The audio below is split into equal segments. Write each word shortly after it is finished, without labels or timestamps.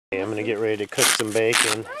I'm going to get ready to cook some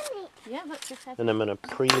bacon, Yeah, and I'm going to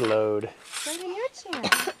preload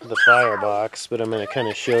the firebox, but I'm going to kind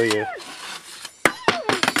of show you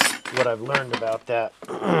what I've learned about that.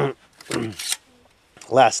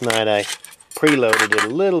 Last night I preloaded it a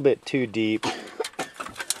little bit too deep,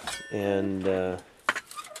 and I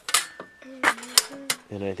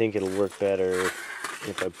think it'll work better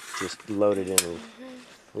if I just load it in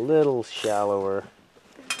a little shallower,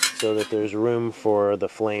 so that there's room for the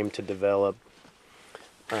flame to develop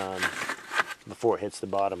before it hits the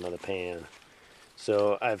bottom of the pan.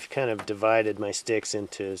 So I've kind of divided my sticks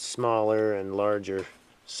into smaller and larger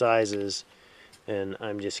sizes, and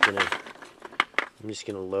I'm just gonna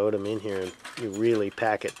load them in here, and you really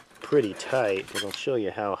pack it pretty tight. But I'll show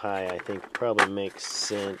you how high I think probably makes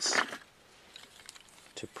sense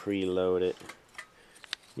to preload it.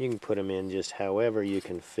 You can put them in just however you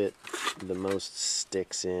can fit the most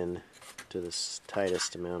sticks in to the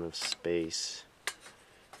tightest amount of space.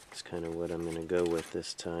 That's kind of what I'm going to go with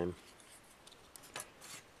this time.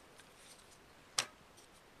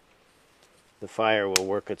 The fire will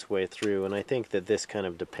work its way through, and I think that this kind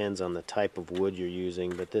of depends on the type of wood you're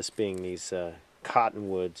using, but this being these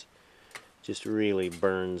cottonwoods, just really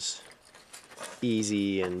burns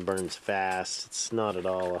easy and burns fast. It's not at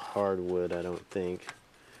all a hardwood, I don't think.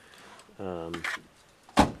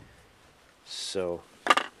 So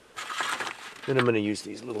then I'm going to use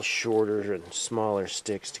these little shorter and smaller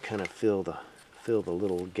sticks to kind of fill the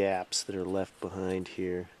little gaps that are left behind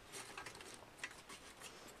here.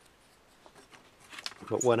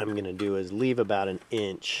 But what I'm going to do is leave about an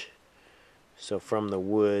inch, so from the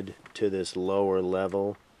wood to this lower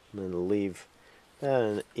level, I'm going to leave about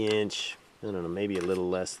an inch, I don't know, maybe a little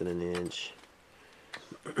less than an inch.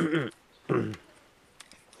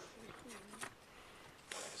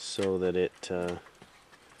 So that it,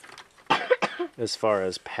 as far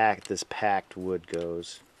as this packed wood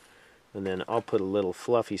goes. And then I'll put a little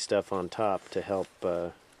fluffy stuff on top to help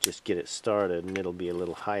just get it started, and it'll be a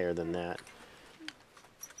little higher than that.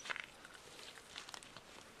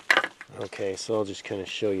 Okay, so I'll just kind of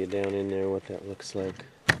show you down in there what that looks like.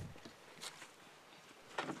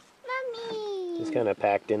 Mommy. It's kind of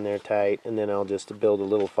packed in there tight, and then I'll just build a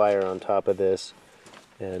little fire on top of this,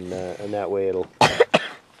 and that way it'll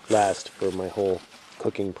last for my whole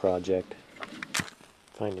cooking project.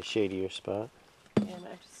 Find a shadier spot. Yeah, and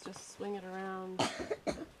I just swing it around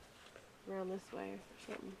this way or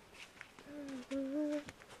something.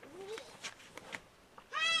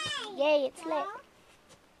 Yay, it's lit.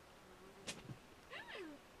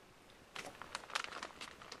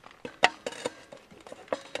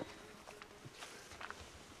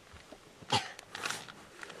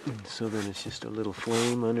 And so then it's just a little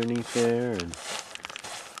flame underneath there, and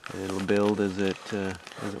it'll build as it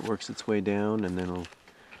works its way down, and then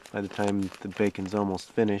by the time the bacon's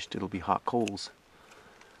almost finished, it'll be hot coals.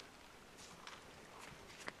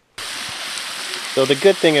 So the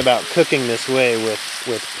good thing about cooking this way with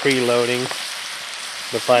preloading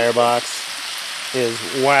the firebox is,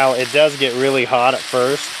 while it does get really hot at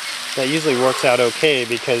first, that usually works out okay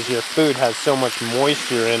because your food has so much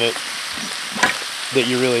moisture in it that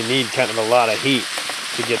you really need kind of a lot of heat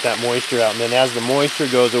to get that moisture out. And then as the moisture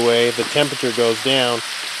goes away, the temperature goes down,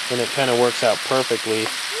 and it kind of works out perfectly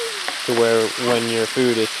to where when your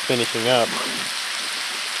food is finishing up,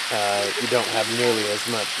 you don't have nearly as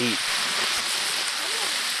much heat.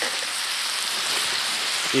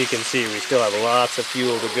 You can see we still have lots of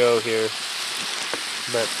fuel to go here,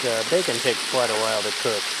 but bacon takes quite a while to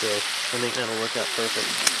cook, so I think that'll work out perfect.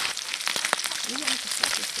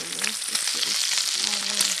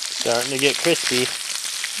 Starting to get crispy.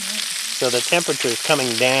 So the temperature's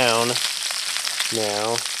coming down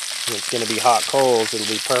now. It's going to be hot coals. It'll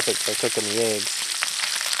be perfect for cooking the eggs.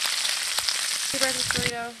 Should I just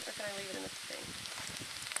burrito, or can I leave it in this thing?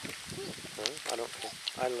 I don't care.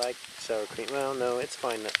 I like sour cream. Well, no, it's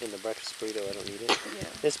fine in the breakfast burrito. I don't need it. Yeah.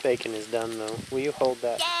 This bacon is done, though. Will you hold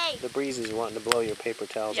that? Yay. The breeze is wanting to blow your paper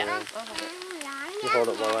towels Yeah, around. I'll hold it. You hold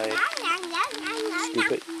it while I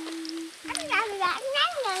scoop it.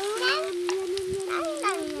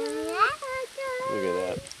 Look at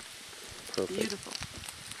that. Perfect. Beautiful.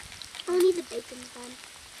 Only the bacon's done.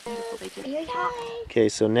 Beautiful bacon. Okay,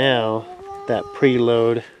 so now that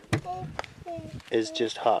preload is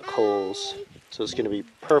just hot coals. So it's going to be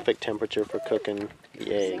perfect temperature for cooking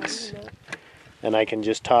the eggs. And I can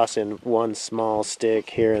just toss in one small stick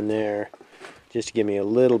here and there just to give me a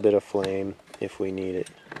little bit of flame if we need it.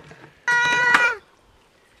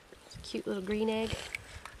 It's a cute little green egg.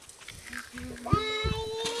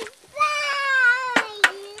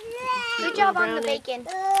 Good job on the bacon.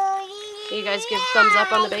 You guys give thumbs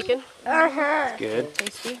up on the bacon? Uh-huh. Good.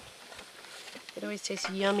 Tasty. It always tastes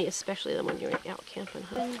yummy, especially when you're out camping,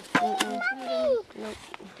 huh? Nope.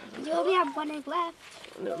 You only have one egg left.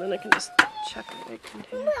 No, then I can just chuck the egg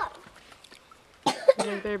container.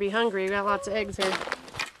 You better be hungry. We got lots of eggs here.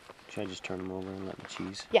 Should I just turn them over and let the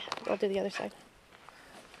cheese? Yeah, I'll do the other side.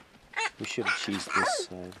 We should have cheesed this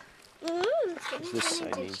side. This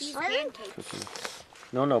side needs Cheese pancakes. cooking.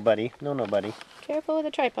 No, buddy. No, buddy. Careful with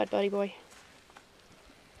the tripod, buddy boy.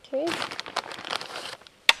 Okay.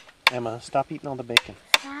 Emma, stop eating all the bacon.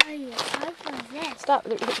 Sorry, what was this? Stop.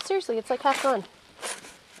 Seriously, it's like half gone.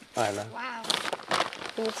 Isla. Wow.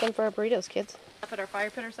 We need some for our burritos, kids. Up at our fire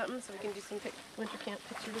pit or something, so we can do some winter camp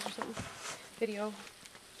pictures or something. Video.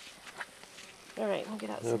 All right, we'll get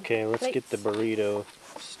out some Okay, let's get the plates. burrito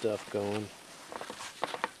stuff going.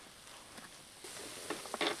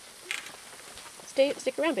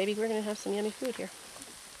 Stick around, baby. We're gonna have some yummy food here.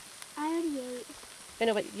 I already ate. I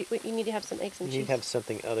know, but you need to have some eggs and You need cheese. to have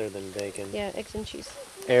something other than bacon. Yeah, eggs and cheese.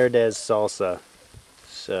 Herdez salsa.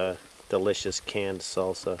 It's delicious canned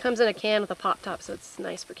salsa. Comes in a can with a pop top, so it's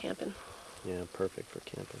nice for camping. Yeah, perfect for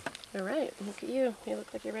camping. All right, look at you. You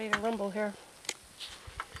look like you're ready to rumble here.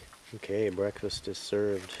 Okay, breakfast is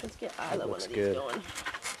served. Let's get Isla one looks of these good. going.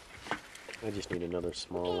 I just need another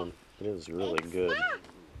small one. It is really good.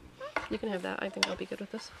 You can have that. I think I'll be good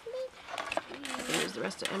with this. I can use the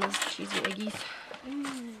rest of Emma's cheesy eggies.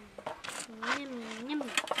 I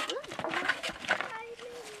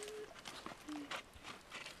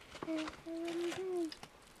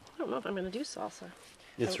don't know if I'm going to do salsa.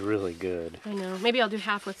 It's really good. I know. Maybe I'll do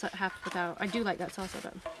half with half without. I do like that salsa,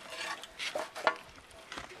 but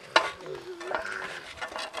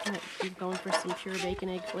I might be going for some pure bacon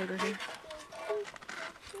egg flavor here.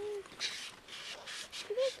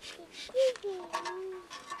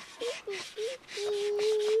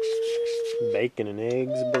 Bacon and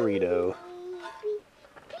eggs burrito.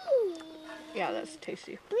 Yeah, that's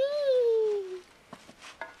tasty.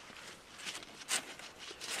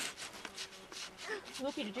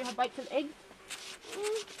 Loki, did you have bites of egg?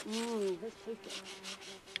 That's tasty.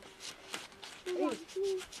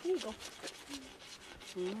 Here you go.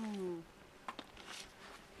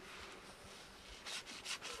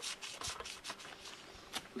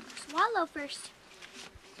 Swallow first.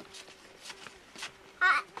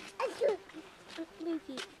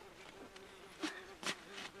 Lucy.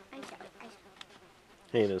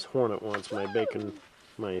 Hey, this Hornet wants my bacon,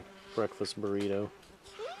 my breakfast burrito.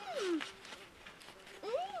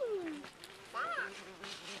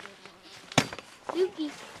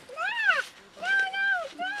 Lucy.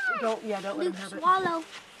 Don't let him Luke, have it. swallow.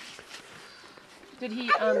 Did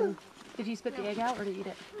he spit the egg out or did he eat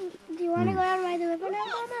it? Do you want to go down by the river now,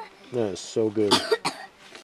 Mama? That is so good.